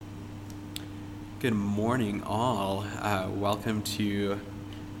Good morning, all. Welcome to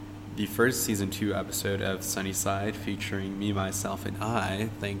the first season 2 episode of Sunnyside, featuring me, myself, and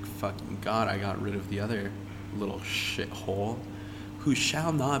I. Thank fucking God I got rid of the other little shithole, who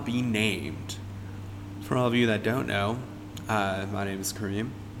shall not be named. For all of you that don't know, my name is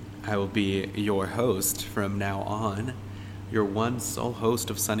Kareem. I will be your host from now on, your one sole host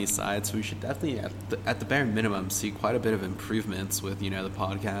of Sunnyside. So we should definitely, at the bare minimum, see quite a bit of improvements with the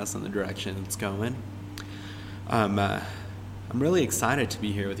podcast and the direction it's going. I'm really excited to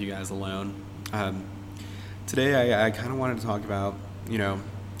be here with you guys alone. Today I kind of wanted to talk about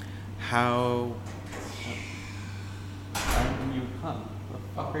how do you come? What the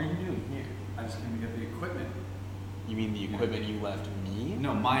fuck are you doing here? I just came to get the equipment. You mean the equipment you left me?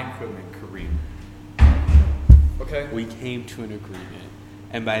 No, my equipment, Kareem. Okay. We came to an agreement,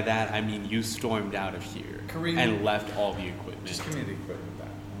 and by that I mean you stormed out of here Kareem, and left all the equipment. Just give me the equipment back,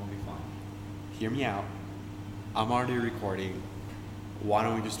 and we'll be fine. Hear me out. I'm already recording. Why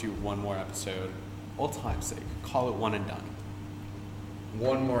don't we just do one more episode? Old time's sake. Call it one and done.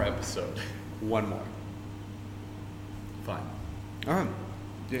 One more episode. One more. Fine.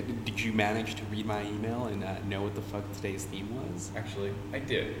 Did you manage to read my email and know what the fuck today's theme was? Actually, I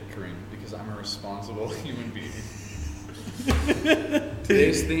did, Kareem, because I'm a responsible human being.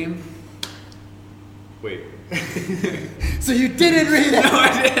 Today's theme... Wait. So you didn't read it? No,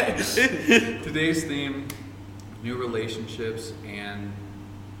 I did. Today's theme, new relationships and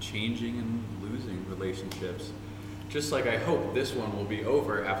changing and losing relationships. Just like I hope this one will be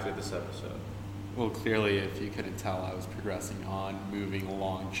over after this episode. Well, clearly, if you couldn't tell, I was progressing on, moving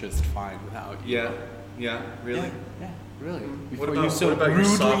along just fine without you. Yeah, really? Yeah, really. What about your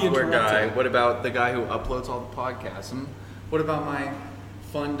software guy? What about the guy who uploads all the podcasts? And what about my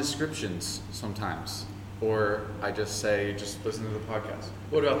fun descriptions sometimes? Or I just say, just listen to the podcast.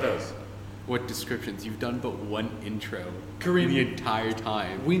 What about those? What descriptions? You've done but one intro Kareem, the entire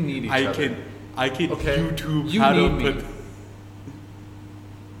time. We need each other. I can okay? YouTube you how need to me. put...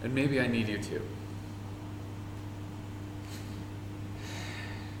 And maybe I need you too.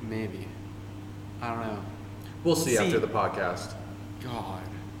 Maybe. I don't know. We'll see after the podcast. God.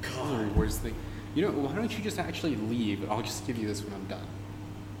 Those are the worst thing. Why don't you just actually leave? I'll just give you this when I'm done.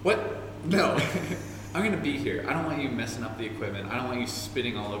 What? No. I'm going to be here. I don't want you messing up the equipment. I don't want you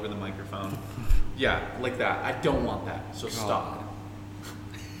spitting all over the microphone. Yeah, like that. I don't want that. So stop.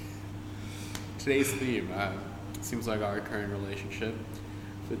 Today's theme seems like our current relationship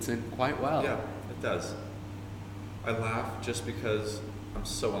fits in quite well. Yeah, it does. I laugh just because I'm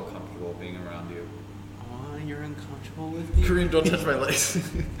so uncomfortable being around you. Oh, you're uncomfortable with me? Kareem, don't touch my legs.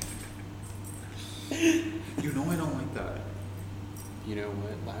 You know I don't like that. You know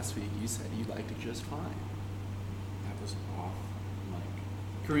what? Last week you said you liked it just fine. That was off mic.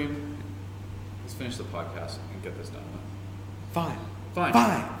 Kareem, let's finish the podcast and get this done with. Fine.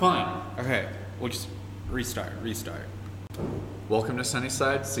 Okay, we'll just restart. Welcome to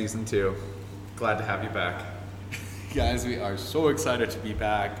Sunnyside, Season 2. Glad to have you back. Guys, we are so excited to be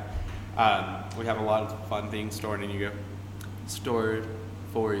back. We have a lot of fun things stored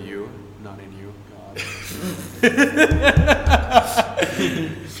for you, not in you. God.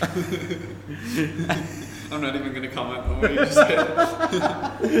 I'm not even going to comment on what you just said.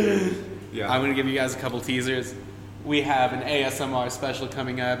 Yeah. I'm going to give you guys a couple teasers. We have an ASMR special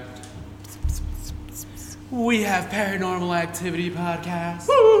coming up. We have Paranormal Activity podcast.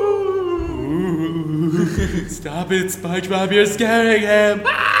 Stop it, SpongeBob, you're scaring him.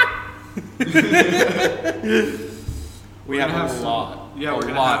 we have a lot. Yeah, we're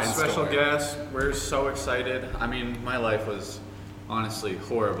going to have special guests. We're so excited. I mean, my life was honestly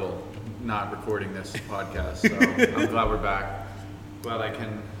horrible not recording this podcast. So I'm glad we're back. Glad I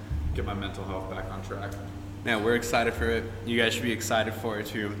can get my mental health back on track. Yeah, we're excited for it. You guys should be excited for it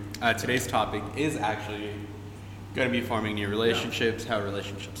too. Today's topic is actually going to be forming new relationships, how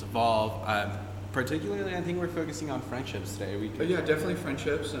relationships evolve. Particularly, I think we're focusing on friendships today. Yeah, definitely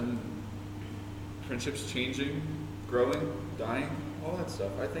friendships and friendships changing, growing, dying, all that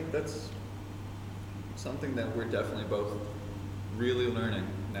stuff. I think that's something that we're definitely both really learning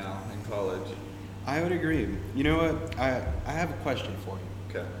now in college. I would agree. You know what? I have a question for you.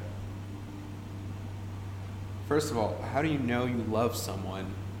 Okay. First of all, how do you know you love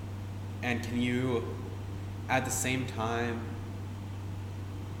someone? And can you, at the same time,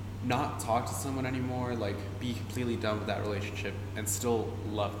 not talk to someone anymore, like be completely done with that relationship and still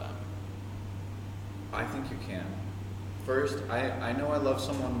love them? I think you can. First, I know I love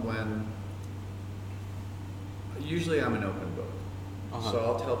someone when, usually I'm an open book. So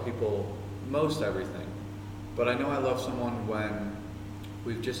I'll tell people most everything. But I know I love someone when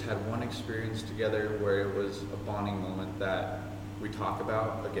we've just had one experience together where it was a bonding moment that we talk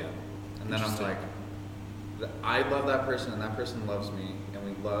about again. And then I'm like, I love that person and that person loves me, and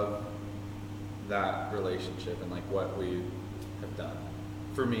we love that relationship and like what we have done.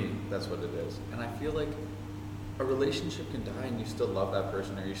 For me, that's what it is. And I feel like a relationship can die and you still love that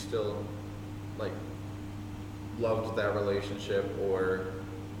person, or you still like loved that relationship, or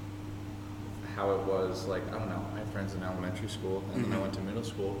how it was. Like, I don't know, I had friends in elementary school and then I went to middle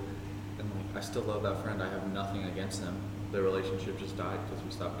school, and like I still love that friend. I have nothing against them. The relationship just died because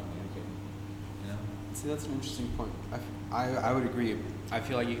we stopped communicating. You know? See, that's an interesting point. I would agree. I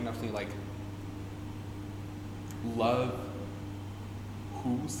feel like you can definitely like love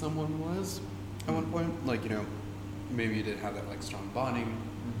who someone was at one point. Like, you know, maybe you did have that like strong bonding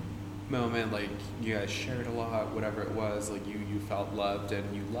moment, like you guys shared a lot, whatever it was, like you felt loved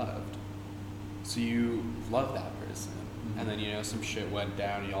and you loved. So you love that person. And then, you know, some shit went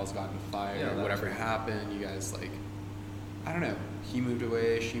down, you all got in a fight, or whatever happened, you guys like, I don't know, he moved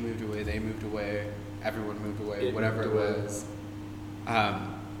away, she moved away, they moved away, everyone moved away, whatever it was.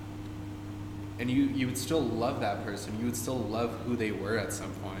 And you would still love that person. You would still love who they were at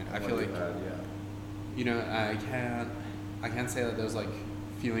some point. I feel like, you know, I can't say that those like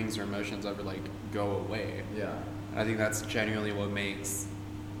feelings or emotions ever like go away. Yeah. I think that's genuinely what makes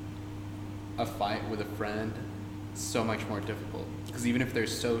a fight with a friend so much more difficult. Because even if they're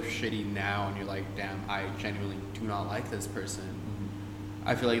so shitty now and you're like, damn, I genuinely do not like this person,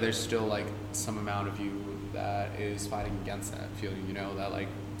 I feel like there's still like some amount of you that is fighting against that feeling, you know, that like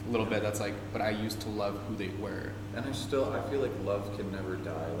a little bit that's like, but I used to love who they were. And I feel like love can never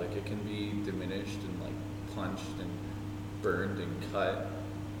die. Like, it can be diminished and like punched and burned and cut,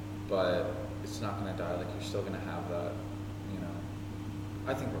 but it's not gonna die. Like, you're still gonna have that, you know.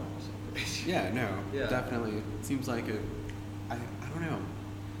 I think we're on the same page. Yeah, no, definitely. It seems like I don't know.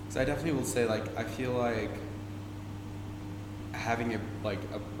 So I definitely will say, like, I feel like having a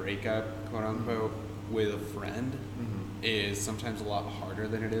breakup, quote unquote, with a friend is sometimes a lot harder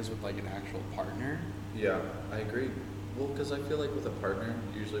than it is with like an actual partner. Yeah, I agree. Well, because I feel like with a partner,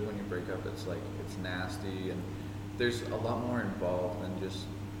 usually when you break up, it's like, it's nasty and there's a lot more involved than just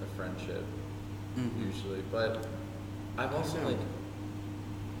a friendship, usually. But I've also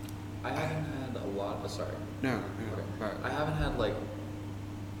I haven't had a lot. Sorry. No. Okay. I haven't had like,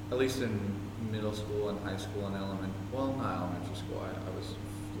 at least in middle school and high school and not elementary school. I was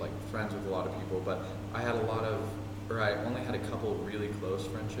like friends with a lot of people, but I had I only had a couple really close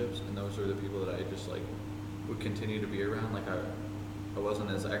friendships, and those were the people that I just like would continue to be around. Like, I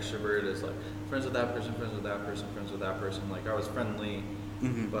wasn't as extrovert as like friends with that person, friends with that person, friends with that person. Like, I was friendly,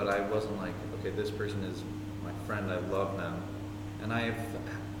 but I wasn't like, okay, this person is my friend, I love them. And I've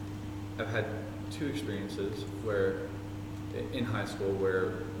had two experiences where in high school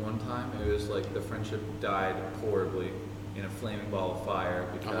where one time it was like the friendship died horribly in a flaming ball of fire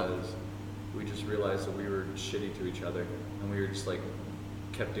because we just realized that we were shitty to each other, and we were just like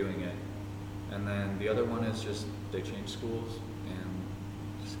kept doing it. And then the other one is just they changed schools and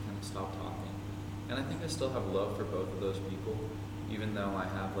just kind of stopped talking. And I think I still have love for both of those people, even though I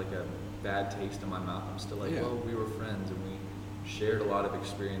have like a bad taste in my mouth. I'm still like, well, we were friends and we shared a lot of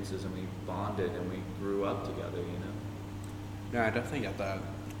experiences and we bonded and we grew up together, you know? Yeah, I definitely get that.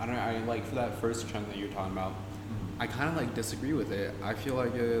 I don't know, I like for that first chunk that you're talking about, I kind of like disagree with it. I feel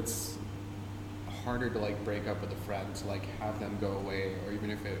like it's harder to like break up with a friend, to like have them go away, or even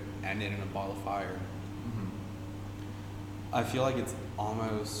if it ended in a ball of fire. I feel like it's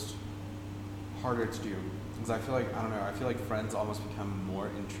almost harder to do, because I feel like, I don't know, I feel like friends almost become more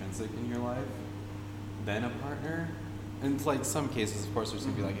intrinsic in your life than a partner. And it's like some cases, of course, there's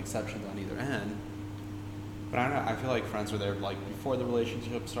gonna be like exceptions on either end. But I don't know, I feel like friends were there like before the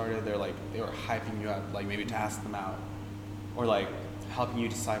relationship started. They were hyping you up, like maybe to ask them out, or like helping you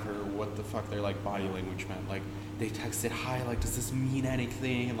decipher what the fuck their like body language meant. Like they texted, hi, like does this mean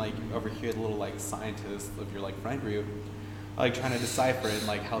anything? And like over here, the little like scientist of your like friend group, like trying to decipher it and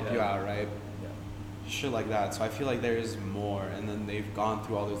like help you out, right? Shit like that. So I feel like there is more, and then they've gone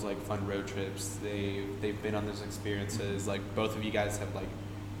through all those like fun road trips. They've been on those experiences. Like both of you guys have like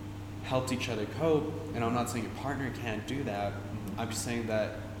helped each other cope. And I'm not saying your partner can't do that. I'm just saying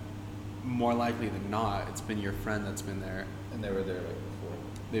that more likely than not, it's been your friend that's been there. And they were there like before.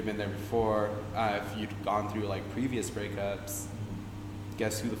 They've been there before. If you'd gone through like previous breakups,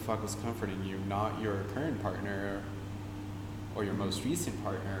 guess who the fuck was comforting you? Not your current partner or your most recent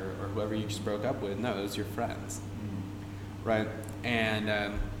partner or whoever you just broke up with. No, it was your friends. Right?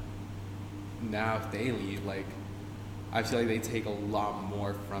 And now if they leave, like, I feel like they take a lot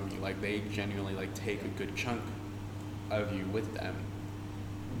more from you. Like, they genuinely like take a good chunk of you with them.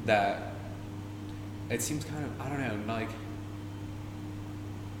 that it seems kind of, I don't know, like,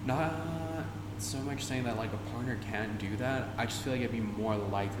 not so much saying that like a partner can't do that. I just feel like it'd be more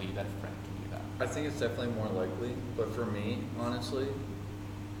likely that a friend can do that. I think it's definitely more likely, but for me, honestly,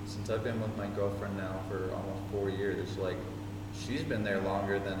 since I've been with my girlfriend now for almost 4 years, like, she's been there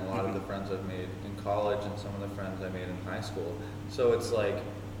longer than a lot of the friends I've made in college and some of the friends I made in high school. So it's like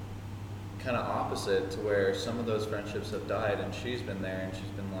kind of opposite to where some of those friendships have died and she's been there and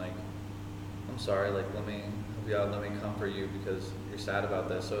she's been like, I'm sorry, like, let me help you out, let me comfort you because you're sad about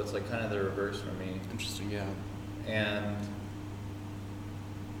this. So it's like kind of the reverse for me. Interesting, yeah. And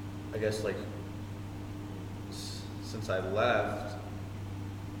I guess like since I left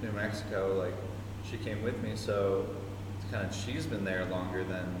New Mexico, like, she came with me, so it's kind of, she's been there longer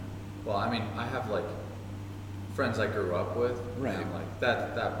than, well, I mean, I have like friends I grew up with, right? And like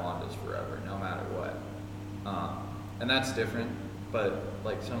that bond is forever, no matter what. And that's different, but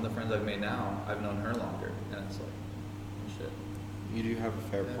like some of the friends I've made now, I've known her longer, and it's like, oh, shit. You do have a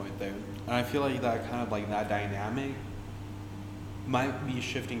fair point there, and I feel like that kind of like that dynamic might be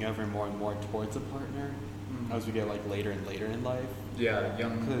shifting over more and more towards a partner as we get like later and later in life. Yeah,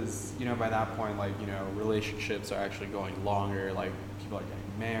 young. Because, you know, by that point, like, you know, relationships are actually going longer, like, people are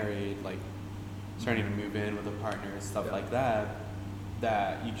getting married, like, starting to move in with a partner, stuff like that,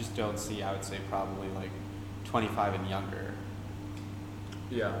 that you just don't see, I would say, probably, like, 25 and younger.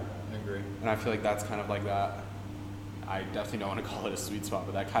 Yeah, I agree. And I feel like that's kind of like that, I definitely don't want to call it a sweet spot,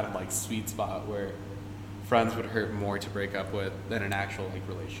 but that kind of, like, sweet spot where friends would hurt more to break up with than an actual, like,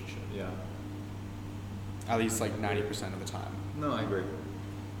 relationship. Yeah. At least, like, 90% of the time. No, I agree.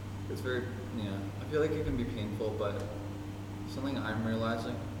 It's very, yeah, I feel like it can be painful, but something I'm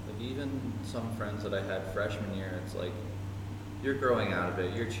realizing, like, even some friends that I had freshman year, it's like, you're growing out of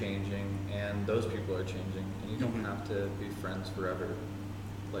it, you're changing, and those people are changing, and you don't have to be friends forever.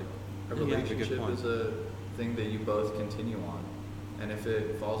 Like, a relationship is a thing that you both continue on, and if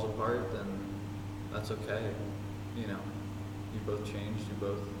it falls apart, then that's okay. You know, you both changed, you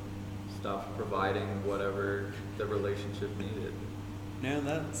both stopped providing whatever the relationship needed. No,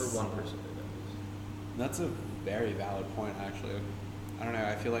 that's... For one person, at least. That's a very valid point, actually. I don't know,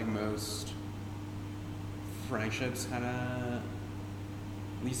 I feel like most friendships kind of,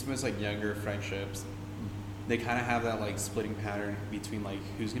 at least most like younger friendships, they kind of have that like splitting pattern between like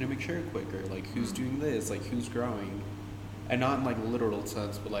who's going to mature quicker, like who's doing this, like who's growing. And not in like a literal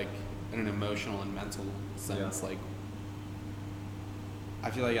sense, but like in an emotional and mental sense. Like, I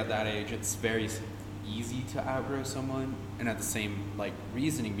feel like at that age, it's very easy to outgrow someone, and at the same like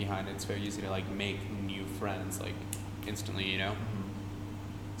reasoning behind it, it's very easy to like make new friends like instantly, you know.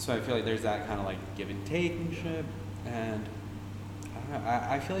 So I feel like there's that kind of like give and take and shit, and I don't know.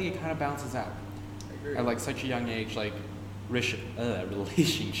 I feel like it kind of balances out. I agree. At like such a young age, like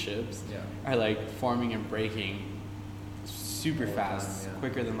relationships are like forming and breaking super fast,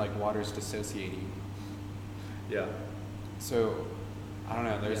 quicker than like water's dissociating. Yeah. So I don't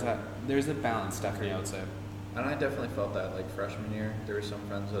know. There's a balance, definitely. I would say. And I definitely felt that like freshman year. There were some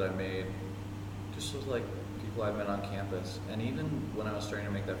friends that I made, just with like people I met on campus, and even when I was starting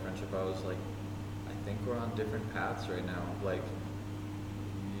to make that friendship, I was like, I think we're on different paths right now. Like,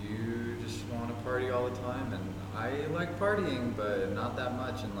 you just want to party all the time, and I like partying, but not that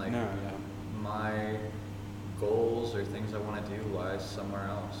much. And like, my goals or things I want to do lies somewhere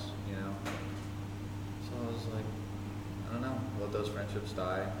else, you know. So I was like, I don't know, let those friendships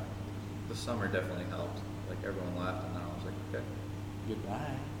die. The summer definitely helped. Like, everyone left, and then I was like, okay.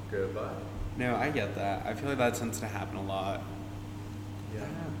 Goodbye. No, I get that. I feel like that tends to happen a lot. Yeah.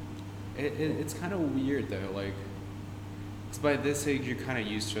 It's kind of weird, though. Like, 'cause by this age, you're kind of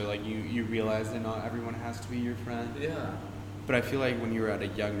used to it. Like, you realize that not everyone has to be your friend. Yeah. But I feel like when you're at a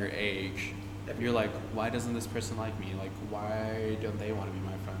younger age, you're like, why doesn't this person like me? Like, why don't they want to be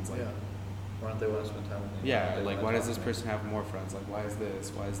my friends? Like, why don't they want to spend time with me? Yeah, like, why does this person have more friends? Like, why is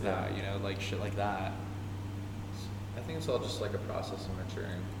this? Why is that? You know, like, shit like that. I think it's all just like a process of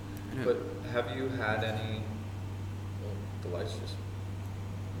maturing. But have you had any... Well, the lights just...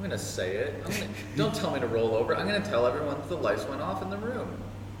 I'm going to say it. Don't tell me to roll over. I'm going to tell everyone that the lights went off in the room.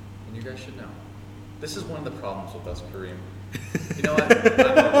 And you guys should know. This is one of the problems with us, Kareem. You know what?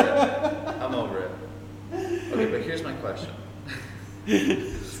 I'm over it. Okay, but here's my question.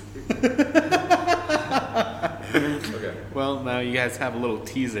 Okay. Well, now you guys have a little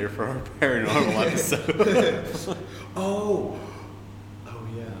teaser for our paranormal episode. Oh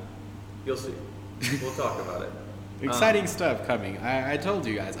yeah. You'll see. We'll talk about it. Exciting stuff coming. I told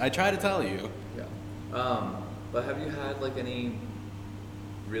you guys. I try to tell you. Yeah. But have you had like any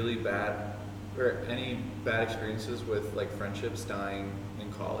really bad Or any bad experiences with like friendships dying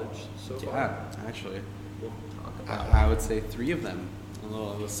in college so far? Yeah, actually. We'll talk about it. I would say 3 of them.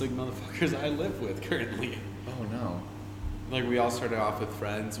 The sick motherfuckers I live with currently. Oh no. Like, we all started off with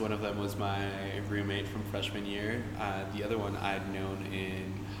friends. One of them was my roommate from freshman year. The other one I'd known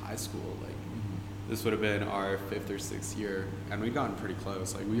in high school. Like, this would have been our 5th or 6th year, and we'd gotten pretty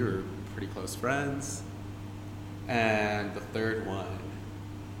close. Like, we were pretty close friends. And the third one,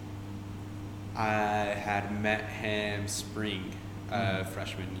 I had met him spring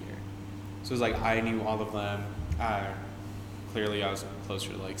freshman year. So it was like I knew all of them. Clearly, I was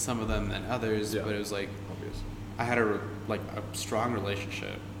closer to like some of them than others, but it was like obvious. I had a strong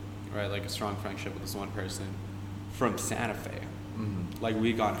relationship, right? Like a strong friendship with this one person from Santa Fe. Mm-hmm. Like,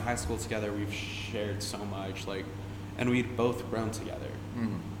 we'd gone to high school together, we've shared so much, like, and we'd both grown together,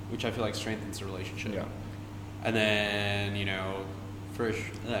 which I feel like strengthens the relationship. Yeah. And then, you know,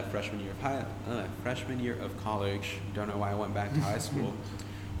 freshman year of college, don't know why I went back to high school.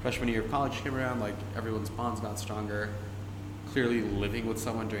 Freshman year of college came around, like, everyone's bonds got stronger. Clearly living with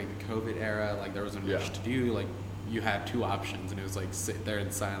someone during the COVID era, like, there wasn't much to do. Like, you had 2 options, and it was like sit there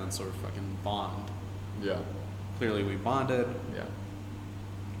in silence or fucking bond. Yeah. Clearly we bonded. Yeah.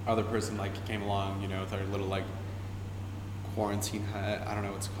 Other person, like, came along, you know, with our little, like, quarantine hut. I don't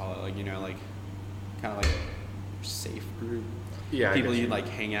know what to call it. Like, you know, like, kind of like safe group. Yeah. People you'd, like,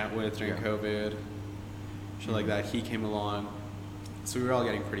 hang out with during COVID. Shit like that. He came along. So we were all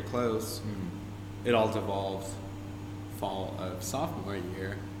getting pretty close. It all devolved fall of sophomore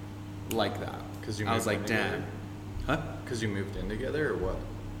year like that. I was like, damn. Huh? Because you moved in together or what?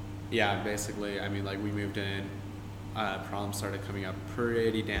 Yeah, basically. I mean, like, we moved in. Problems started coming up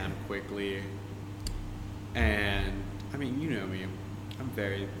pretty damn quickly. And, I mean, you know me.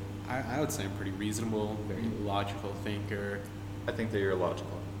 I would say I'm pretty reasonable, very logical thinker. I think that you're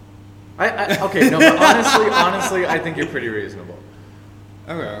logical. Okay, no, but honestly, I think you're pretty reasonable.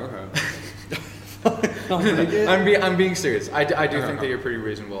 Okay. I'm being serious. I do think that you're pretty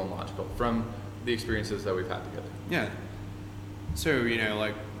reasonable and logical from the experiences that we've had together. Yeah. So, you know,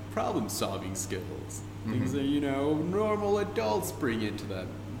 like, problem-solving skills. Things that, you know, normal adults bring into them.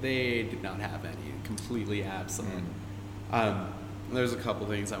 They did not have any. Completely absent. There's a couple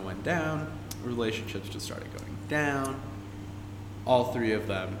things that went down. Relationships just started going down. All 3 of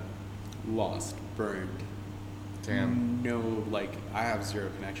them lost, burned. Damn. No, like, I have 0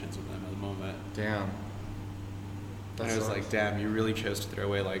 connections with them at the moment. Damn. And I was like, damn, you really chose to throw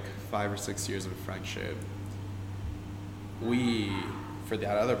away like 5 or 6 years of friendship. For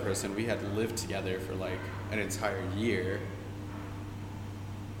that other person, we had lived together for like an entire year.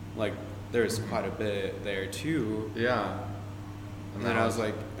 Like, there's quite a bit there too. Yeah. And then I was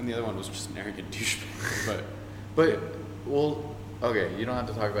like, and the other one was just an arrogant douchebag. But, well, okay, you don't have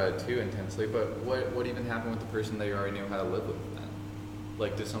to talk about it too intensely, but what even happened with the person that you already knew how to live with then?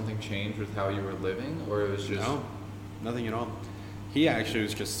 Like, did something change with how you were living, or it was just... No, nothing at all. He actually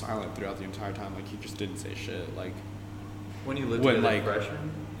was just silent throughout the entire time. Like, he just didn't say shit. Like, when you lived together, like,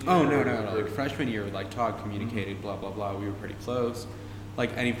 freshman? Oh, no. Like, freshman year, we, like, talked, communicated, blah, blah, blah. We were pretty close.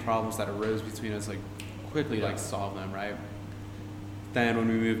 Like, any problems that arose between us, like, quickly, like, solve them, right? Then when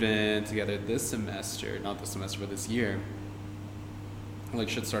we moved in together this semester, not this semester, but this year, like,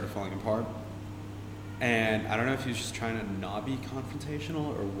 shit started falling apart. And I don't know if he was just trying to not be confrontational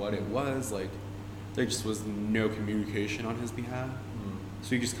or what it was. Like, there just was no communication on his behalf.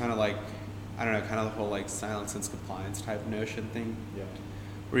 So he just kind of, like, I don't know, kind of the whole, like, silence and compliance type notion thing. Yeah.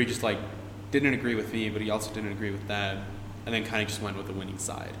 Where he just, like, didn't agree with me, but he also didn't agree with them. And then kind of just went with the winning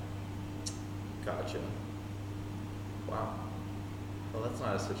side. Gotcha. Wow. Well, that's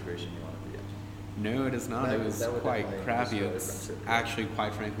not a situation you want to be in. No, it is not. It was quite crappy. It's actually,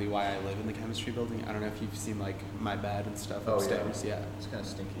 quite frankly, why I live in the chemistry building. I don't know if you've seen, like, my bed and stuff upstairs. Yeah. It's kind of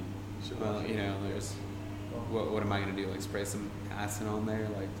stinky. Well, you know, there's... What am I going to do? Like, spray some acid on there?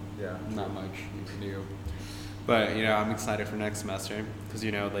 Like, yeah, not much you can do. But, you know, I'm excited for next semester because,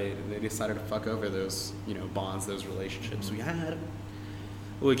 you know, they decided to fuck over those, you know, bonds, those relationships we had.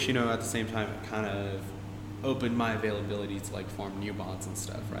 Which, you know, at the same time, it kind of opened my availability to, like, form new bonds and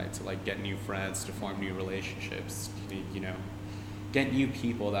stuff, right? To, like, get new friends, to form new relationships, to, you know, get new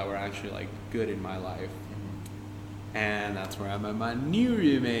people that were actually, like, good in my life. And that's where I met my new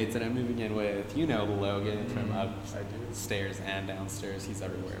roommates that I'm moving in with. You know, Logan from upstairs and downstairs. He's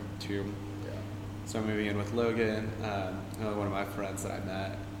everywhere, too. Yeah. So I'm moving in with Logan, another one of my friends that I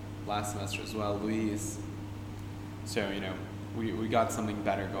met last semester as well, Louise. So, you know, we got something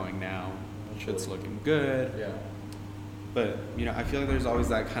better going now. Shit's looking good. Yeah. But, you know, I feel like there's always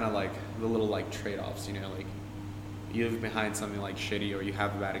that kind of, like, the little, like, trade-offs, you know, like, you leave behind something like shitty or you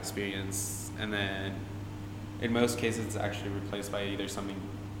have a bad experience, and then in most cases it's actually replaced by either something,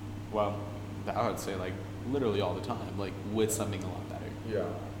 well, I would say like literally all the time, like with something a lot better. Yeah, I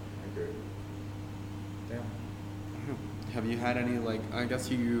agree. Damn. Have you had any, like, I guess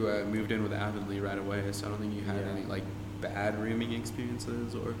you moved in with Avonlea right away, so I don't think you had any like bad rooming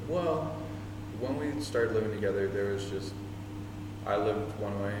experiences or? Well, when we started living together, there was just, I lived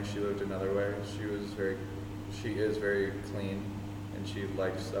one way, she lived another way. She is very clean, and she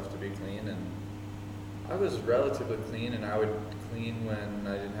liked stuff to be clean, and I was relatively clean, and I would clean when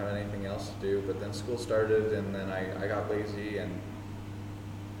I didn't have anything else to do, but then school started, and then I got lazy, and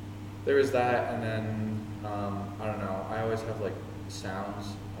there was that, and then, I don't know, I always have like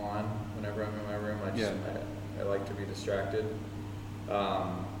sounds on whenever I'm in my room. I like to be distracted.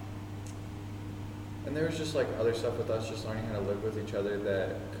 And there was just like other stuff with us just learning how to live with each other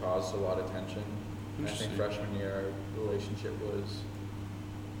that caused a lot of tension. And I think freshman year our relationship was,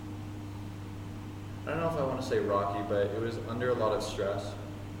 I don't know if I want to say rocky, but it was under a lot of stress.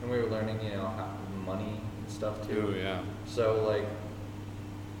 And we were learning, money and stuff too. Oh, yeah. So like,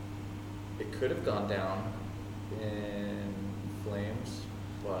 it could have gone down in flames,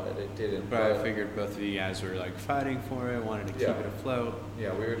 but it didn't. But I figured both of you guys were like fighting for it, wanted to keep it afloat.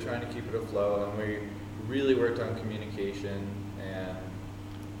 Yeah, we were trying to keep it afloat, and we really worked on communication and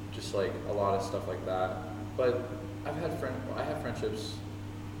just like a lot of stuff like that. But I had friendships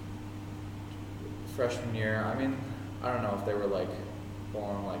freshman year. I mean, I don't know if they were like full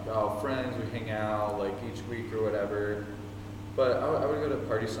on like, oh, friends, we hang out like each week or whatever. But I would go to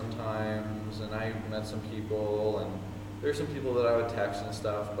parties sometimes, and I met some people, and there's some people that I would text and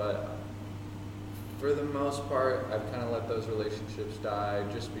stuff, but for the most part, I've kind of let those relationships die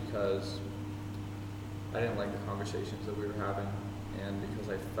just because I didn't like the conversations that we were having, and because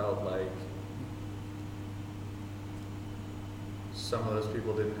I felt like some of those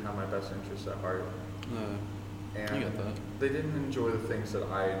people didn't have my best interests at heart. And I get that. They didn't enjoy the things that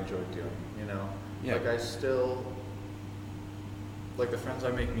I enjoyed doing, Yeah. Like I still, like the friends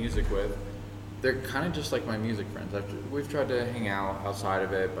I make music with, they're kind of just like my music friends. We've tried to hang out outside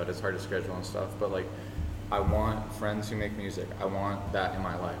of it, but it's hard to schedule and stuff. But like, I want friends who make music. I want that in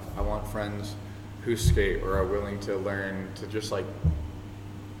my life. I want friends who skate or are willing to learn to just like,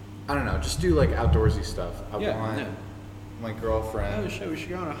 I don't know, just do like outdoorsy stuff. I want my girlfriend. Oh shit, we should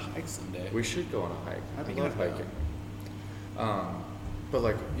go on a hike someday. We should go on a hike. I love hiking. But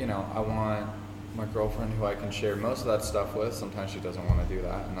like, I want my girlfriend who I can share most of that stuff with. Sometimes she doesn't want to do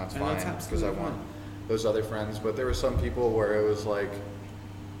that, and that's fine because I want those other friends. But there were some people where it was like,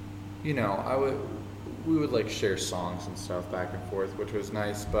 we would like share songs and stuff back and forth, which was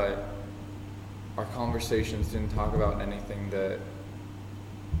nice, but our conversations didn't talk about anything that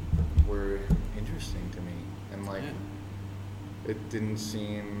were interesting to me, and like it didn't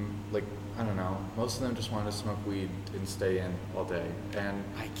seem like, I don't know, most of them just wanted to smoke weed and stay in all day, and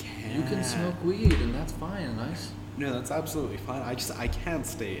I can't. you can smoke weed and that's fine. No, that's absolutely fine. I can't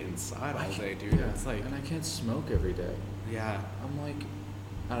stay inside all day, dude. Yeah. It's like, and I can't smoke every day. yeah. I'm like,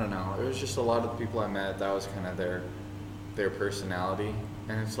 I don't know. It was just a lot of the people I met, that was kind of their personality.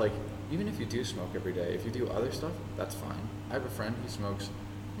 And it's like, even if you do smoke every day, if you do other stuff, that's fine. I have a friend who smokes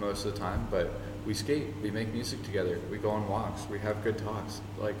most of the time, but we skate, we make music together, we go on walks, we have good talks.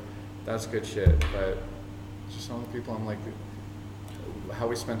 Like, that's good shit. But just some of the people I'm like, how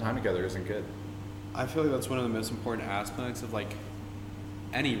we spend time together isn't good. I feel like that's one of the most important aspects of like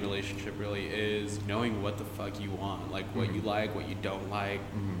any relationship really, is knowing what the fuck you want, like what you like, what you don't like,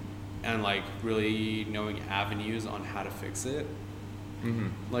 and like really knowing avenues on how to fix it.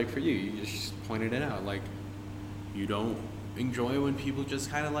 Like for you, you just pointed it out, like you don't enjoy when people just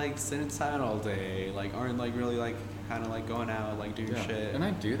kind of like sit inside all day, like aren't like really like kind of like going out, like doing shit. And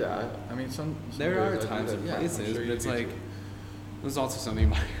I do that. I mean, some there are times and places, but it's like, there's also something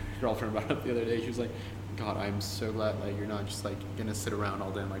my girlfriend brought up the other day. She was like, God, I'm so glad like you're not just like gonna sit around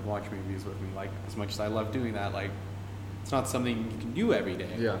all day and like watch movies with me. Like, as much as I love doing that, like it's not something you can do every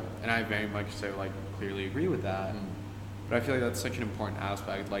day. Yeah. And I very much so like clearly agree with that. But I feel like that's such an important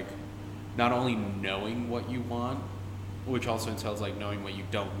aspect, like not only knowing what you want, which also entails like knowing what you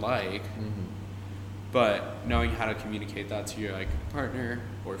don't like, but knowing how to communicate that to your like partner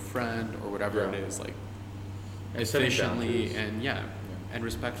or friend or whatever it is, like efficiently and and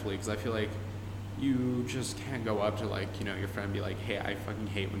respectfully, because I feel like you just can't go up to like your friend and be like, hey, I fucking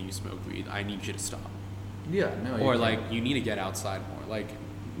hate when you smoke weed, I need you to stop. Or like, you need to get outside more. Like,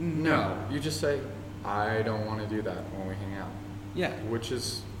 no. You just say, I don't want to do that when we hang out. Yeah. Which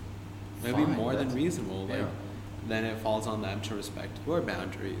is maybe more than reasonable. Like, then it falls on them to respect your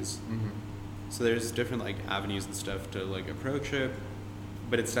boundaries. So there's different like avenues and stuff to like approach it,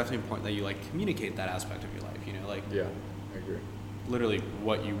 but it's definitely important that you like communicate that aspect of your life. You know, like Yeah, I agree. literally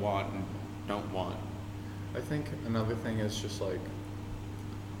what you want and don't want. I think another thing is just like,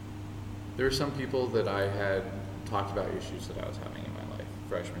 there were some people that I had talked about issues that I was having in my life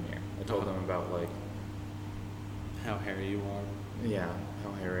freshman year. I told them about like How hairy you are. yeah,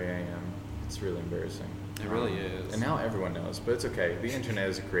 how hairy I am. It's really embarrassing. It really is. And now everyone knows, but it's okay. The internet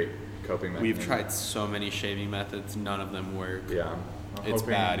is a great coping mechanism. We've tried so many shaving methods, none of them work. Yeah. I'm It's hoping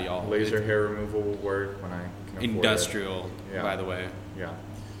bad, y'all. Laser hair removal will work when I can afford Industrial, it. Yeah. by the way. Yeah.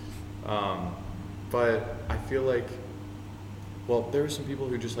 But I feel like, well, there were some people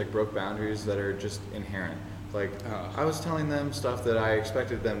who just like broke boundaries that are just inherent. Like, I was telling them stuff that I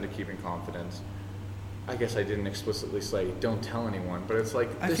expected them to keep in confidence. I guess I didn't explicitly say, don't tell anyone, but it's like,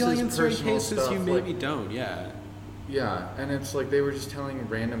 I this feel like is in certain personal cases stuff, you like- maybe don't, yeah. Yeah, and it's like they were just telling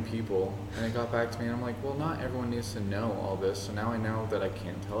random people, and it got back to me, and I'm like, well, not everyone needs to know all this, so now I know that I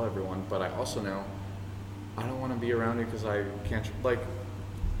can't tell everyone, but I also know I don't want to be around you because I can't, like...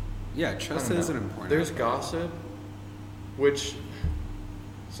 Yeah, trust I don't isn't know. important. There's gossip, which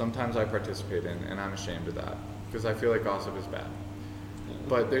sometimes I participate in, and I'm ashamed of that, because I feel like gossip is bad. Yeah.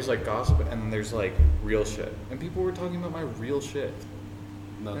 But there's like gossip, and then there's like real shit, and people were talking about my real shit.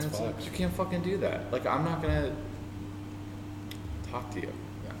 That's and it's fucked. like, you can't fucking do that. Like, I'm not gonna talk to you.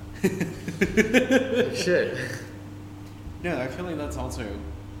 Yeah. Shit. No, I feel like that's also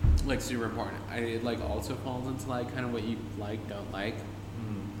like super important. It like also falls into like kind of what you like, don't like.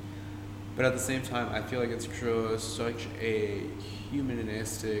 But at the same time, I feel like it's such a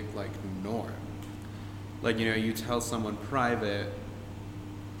humanistic like norm. Like, you know, you tell someone private,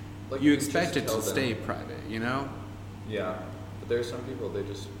 Like, you just expect it tell to them. stay private, you know? Yeah, but there's some people they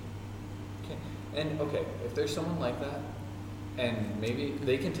just can't. And okay, if there's someone like that, and maybe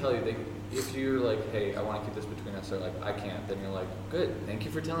they can tell you, if you're like, hey, I want to keep this between us, they're like, I can't. Then you're like, good, thank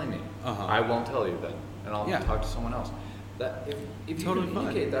you for telling me. Uh-huh. I won't tell you then, and I'll Yeah. talk to someone else. That if you Totally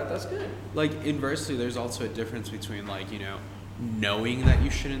communicate that, that's good. Like, inversely, there's also a difference between like, you know, knowing that you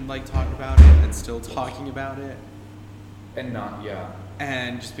shouldn't like talk about it and still talking about it. And not, yeah.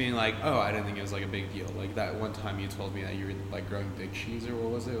 And just being like, oh, I didn't think it was like a big deal. Like that one time you told me that you were like growing big cheese, or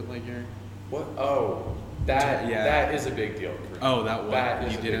what was it? Like your What? Oh, that Yeah. that is a big deal. For me. Oh, that was- That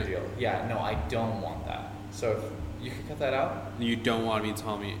is you a didn't? big deal. Yeah, no, I don't want that. So if you could cut that out. you don't want me to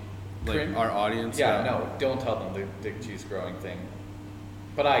tell me, like Crin- our audience. Yeah, that- no, don't tell them the big cheese growing thing.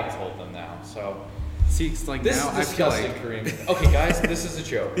 But I told them now, so. See, it's like This now is I feel disgusting, like Kareem. Okay, guys, this is a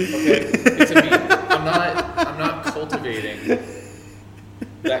joke. Okay, it's a meme. I'm not cultivating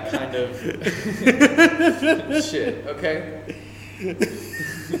that kind of shit. Okay.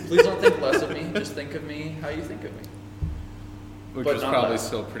 Please don't think less of me. Just think of me how you think of me. which but is not probably less.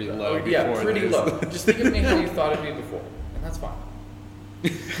 still pretty low. Yeah, before pretty this. low. Just think of me how you thought of me before, and that's fine.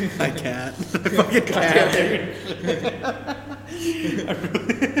 I can't. I fucking can't.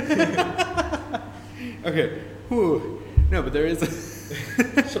 Okay. Whew. No, but there is.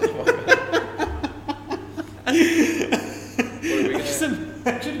 Shut the fuck up. What are we I'm just gonna?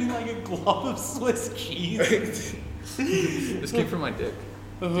 imagining like a glob of Swiss cheese. This came from my dick.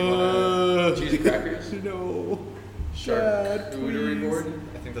 Do you want cheesy crackers? No. Charcuterie please. board?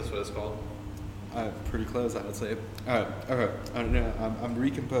 I think that's what it's called. Pretty close, I would say. Okay. I don't know. I'm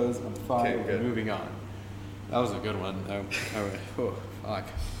recomposed. I'm fine. Okay, We're good. moving on. That was a good one, though. All right. Oh, fuck.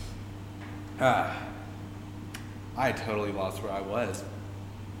 I totally lost where I was.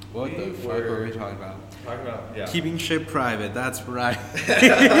 What the fuck were we talking about? Talking about, yeah. Keeping shit private. That's right.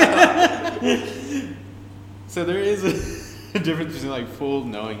 So there is a difference between like full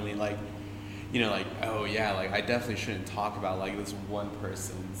knowingly, like, you know, like, oh yeah, like I definitely shouldn't talk about like this one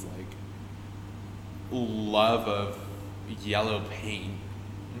person's like love of yellow paint,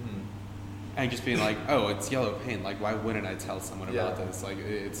 and just being like, oh, it's yellow paint. Like, why wouldn't I tell someone about Yeah. this? Like,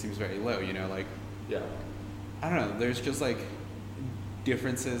 it seems very low, you know, like. Yeah. I don't know, there's just like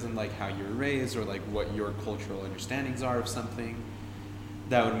differences in like how you're raised or like what your cultural understandings are of something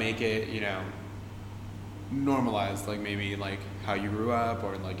that would make it, you know, normalized, like maybe like how you grew up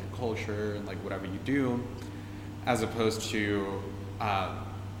or like your culture and like whatever you do, as opposed to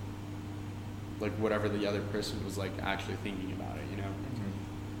like whatever the other person was like actually thinking about it, you know?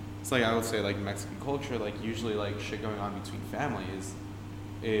 It's like I would say like Mexican culture, like usually like shit going on between families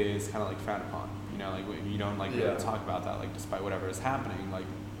is kind of like frowned upon. You know, like you don't like really Yeah. talk about that, like despite whatever is happening. Like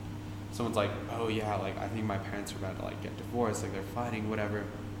someone's like, oh yeah, like I think my parents are about to like get divorced, like they're fighting, whatever.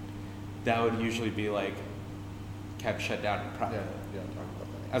 That would usually be like kept shut down in Yeah. private. Yeah. Talk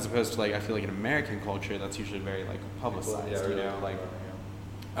about that. As opposed to like I feel like in American culture that's usually very like publicized. Yeah, you really know, talk like about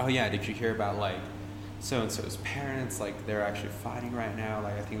oh yeah, did you hear about like so and so's parents? Like they're actually fighting right now.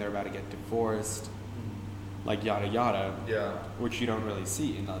 Like I think they're about to get divorced. Like yada yada. Yeah. Which you don't really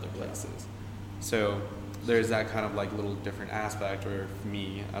see in other places. So there's that kind of like little different aspect where for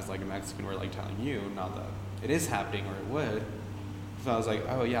me as like a Mexican, we're like telling you not that it is happening or it would. So I was like,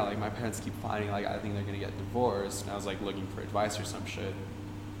 oh yeah, like my parents keep fighting, like I think they're gonna get divorced, and I was like looking for advice or some shit.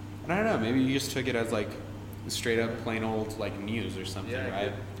 And I don't know, maybe you just took it as like straight up plain old like news or something, Yeah,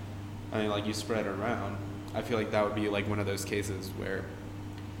 right? I mean, like you spread it around. I feel like that would be like one of those cases where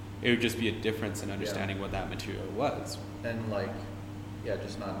it would just be a difference in understanding what that material was. And like, yeah,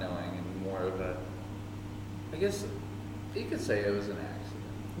 just not knowing and more of a, I guess you could say it was an accident.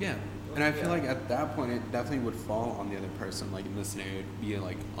 Yeah. And I feel like at that point it definitely would fall on the other person. Like in this scenario, it'd be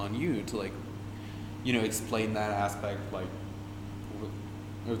like on you to like, you know, explain that aspect. Like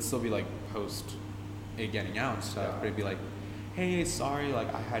it would still be like post it getting out and stuff, but it'd be like, hey, sorry,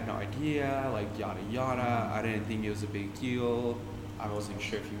 like I had no idea, like yada yada. I didn't think it was a big deal. I wasn't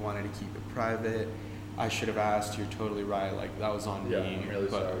sure if you wanted to keep it private. I should have asked. You're totally right. Like that was on me. I'm really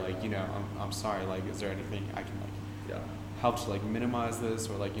but sorry. like, you know, I'm sorry. Like, is there anything I can like help to like minimize this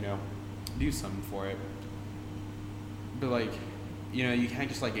or like, you know, do something for it? But like, you know, you can't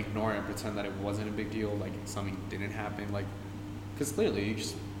just like ignore it and pretend that it wasn't a big deal. Like something didn't happen. Like, because clearly you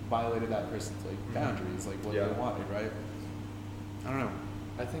just violated that person's like boundaries, like what they wanted, right? I don't know.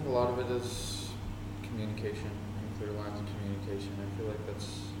 I think a lot of it is communication and clear lines of communication. I feel like that's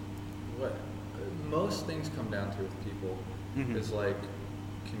what most things come down to with people is like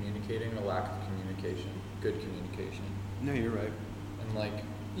communicating or lack of communication, good communication. No, you're right. And like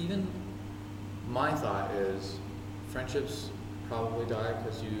even my thought is friendships probably die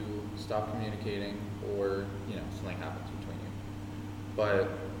because you stop communicating or you know something happens between you. But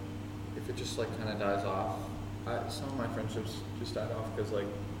if it just like kind of dies off, some of my friendships just died off because like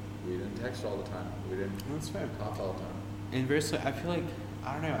we didn't text all the time, we didn't talk all the time. Inversely, I feel like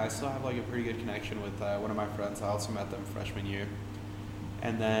I don't know. I still have like a pretty good connection with one of my friends. I also met them freshman year,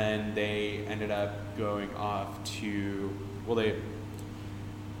 and then they ended up going off to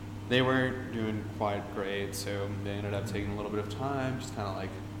they weren't doing quite great, so they ended up taking a little bit of time, just kind of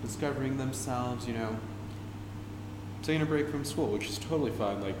like discovering themselves, you know, taking a break from school, which is totally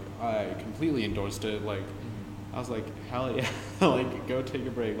fine. Like I completely endorsed it. Like I was like, hell yeah, like go take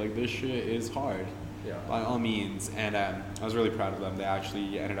a break. Like this shit is hard. Yeah. By all means, and I was really proud of them. They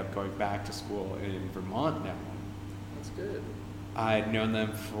actually ended up going back to school in Vermont now. That's good. I'd known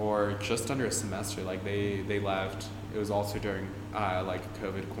them for just under a semester. Like they left. It was also during like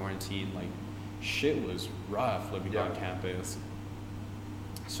COVID quarantine. Like shit was rough living on campus.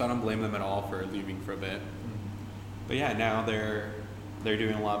 So I don't blame them at all for leaving for a bit. But yeah, now they're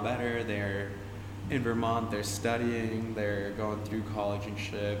doing a lot better. They're in Vermont. They're studying. They're going through college and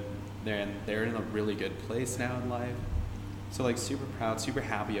shit. They're in a really good place now in life. So like super proud, super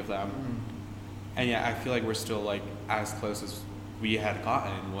happy of them. And yeah, I feel like we're still like as close as we had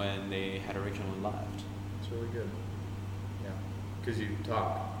gotten when they had originally left. It's really good. Yeah. Because you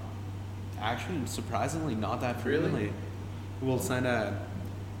talk. Actually, surprisingly not that frequently. Really? We'll send I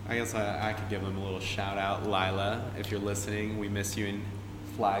guess I could give them a little shout out. Lila, if you're listening, we miss you in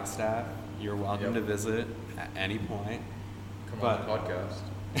Flagstaff. You're welcome to visit at any point. Come on the podcast.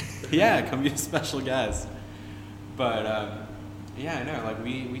 Yeah, come be a special guest. But yeah, I know. Like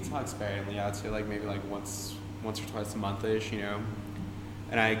we talk sparingly. I'd say like maybe like once or twice a month-ish, you know.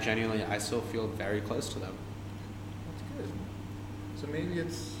 And I still feel very close to them. That's good. So maybe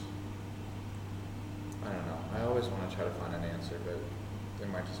it's, I don't know. I always want to try to find an answer, but there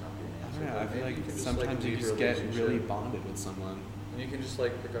might just not be an answer. I don't know. I feel like you sometimes you just get really bonded with someone. And you can just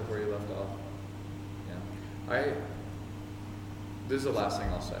like pick up where you left off. Yeah. This is the last thing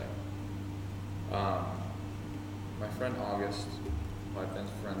I'll say. My friend August, who I've been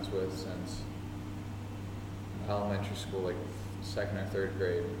friends with since elementary school, like 2nd or 3rd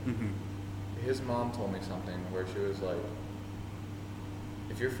grade. His mom told me something where she was like,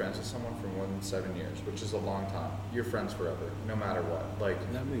 if you're friends with someone for more than 7 years, which is a long time, you're friends forever, no matter what. Like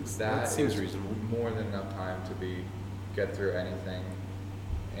that seems reasonable. More than enough time to get through anything.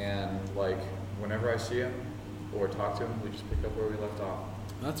 And like whenever I see him or talk to him, we just pick up where we left off.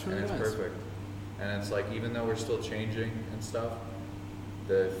 That's really nice. And it's perfect. And it's like even though we're still changing and stuff,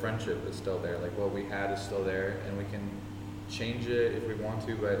 the friendship is still there. Like what we had is still there, and we can change it if we want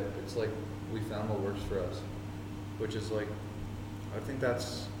to. But it's like we found what works for us, which is like, I think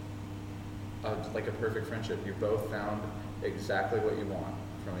that's like a perfect friendship. You both found exactly what you want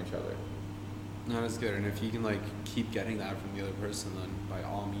from each other. No, that's good. And if you can like keep getting that from the other person, then by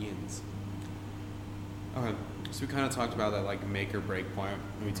all means. Okay, so we kind of talked about that like make or break point,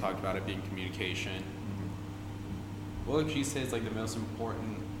 and we talked about it being communication. Mm-hmm. What would you say is like the most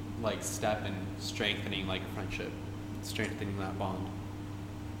important like step in strengthening like a friendship, strengthening that bond?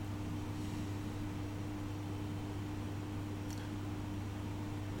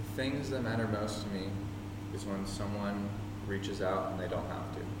 The things that matter most to me is when someone reaches out and they don't have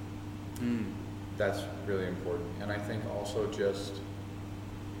to. That's really important. And I think also just,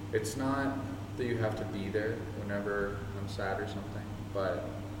 it's not that you have to be there whenever I'm sad or something, but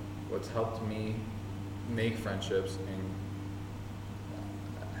what's helped me make friendships and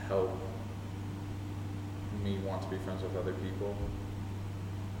help me want to be friends with other people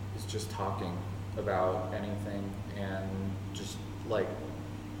is just talking about anything and just like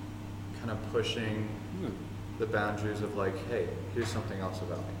kind of pushing the boundaries of like, hey, here's something else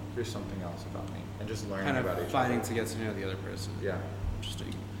about me. Here's something else about me, and just learning kind of about each other. fighting to get to know the other person. Yeah,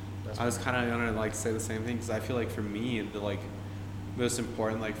 Interesting. that's I was kind of gonna like say the same thing because I feel like for me the like most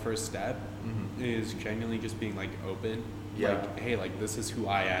important like first step is genuinely just being like open. Yeah. Like, hey, like this is who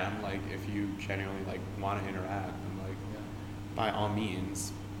I am. Like if you genuinely like want to interact, and like by all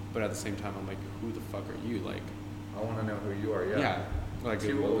means. But at the same time, I'm like, who the fuck are you? Like, I want to know who you are. Yeah. yeah. Like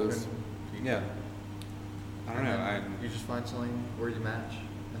Two what open was- people. Yeah. I don't know. You just find something where you match,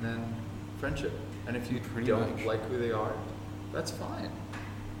 and then friendship. And if you Pretty don't much. like who they are, that's fine.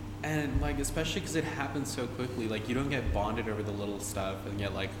 And like especially because it happens so quickly, like you don't get bonded over the little stuff and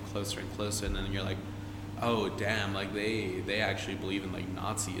get like closer and closer, and then you're like, oh damn, like they actually believe in like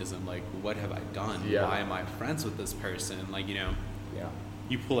Nazism. Like what have I done? Yeah. Why am I friends with this person? Like Yeah.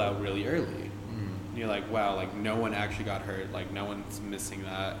 you pull out really early. And you're like, wow, like no one actually got hurt. Like no one's missing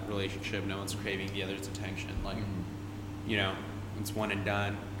that relationship. No one's craving the other's attention. Like it's one and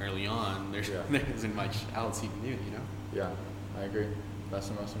done early on. There isn't much else you can do. Yeah, I agree. That's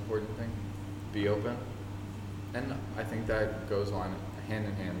the most important thing. Be open. And I think that goes on hand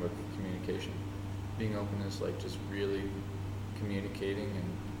in hand with communication. Being open is like just really communicating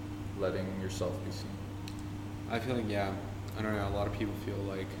and letting yourself be seen. I feel like, I don't know, a lot of people feel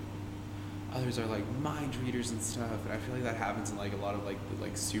like others are like mind readers and stuff, and I feel like that happens in like a lot of like the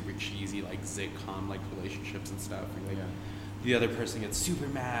like super cheesy like sitcom like relationships and stuff. Where, like the other person gets super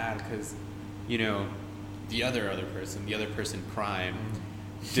mad because the other person prime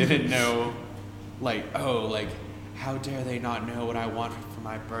didn't know like, oh, like how dare they not know what I want for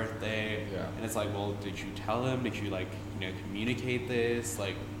my birthday? Yeah. And it's like, well, did you tell them? Did you like communicate this?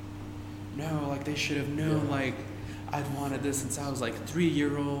 Like, no, like they should have known. Like I'd wanted this since I was like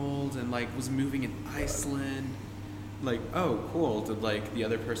 3-year-old and like was moving in Iceland. Like, oh, cool. Did like the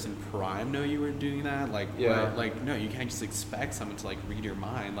other person prime know you were doing that? Like, what? Like, no, you can't just expect someone to like read your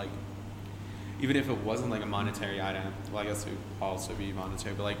mind. Like, even if it wasn't like a monetary item, well, I guess it would also be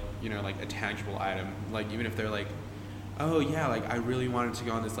monetary, but like, like a tangible item. Like, even if they're like, oh yeah, like I really wanted to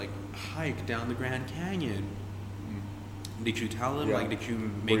go on this like hike down the Grand Canyon. Did you tell them? Yeah. Like, did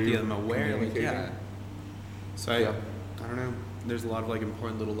you make them aware? Like, yeah. So I don't know. There's a lot of like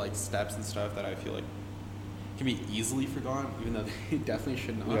important little like steps and stuff that I feel like can be easily forgotten, even though they definitely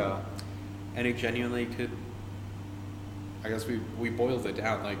should not. Yeah. And it genuinely could. I guess we boiled it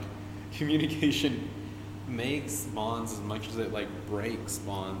down. Like, communication makes bonds as much as it like breaks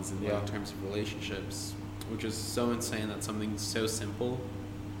bonds in like, terms of relationships, which is so insane that something so simple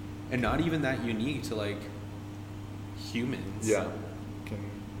and not even that unique to like humans. Yeah.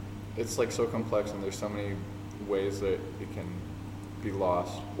 It's like so complex, and there's so many ways that it can be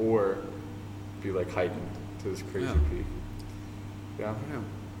lost or be like heightened to this crazy peak. Yeah.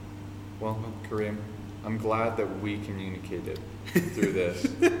 Well, Kareem, I'm glad that we communicated through this.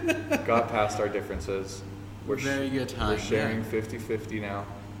 Got past our differences. Very good time. We're sharing 50-50 now.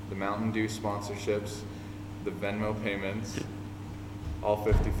 The Mountain Dew sponsorships, the Venmo payments, all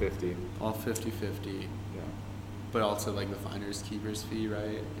 50-50. All 50-50. Yeah. But also like the finder's keeper's fee,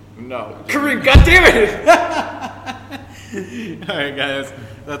 right? No. Kareem, goddammit! Alright guys,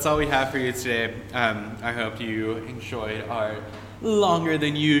 that's all we have for you today. I hope you enjoyed our longer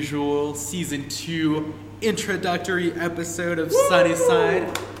than usual Season 2 introductory episode of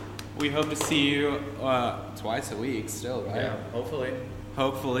Sunnyside. We hope to see you twice a week still, right? Yeah, hopefully.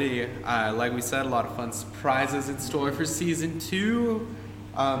 Hopefully. Like we said, a lot of fun surprises in store for Season 2.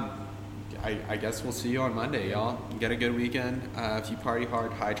 I guess we'll see you on Monday, y'all. Get a good weekend. If you party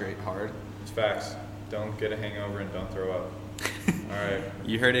hard, hydrate hard. It's facts. Don't get a hangover and don't throw up. All right.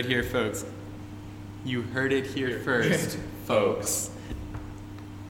 You heard it here, folks. You heard it here first, folks.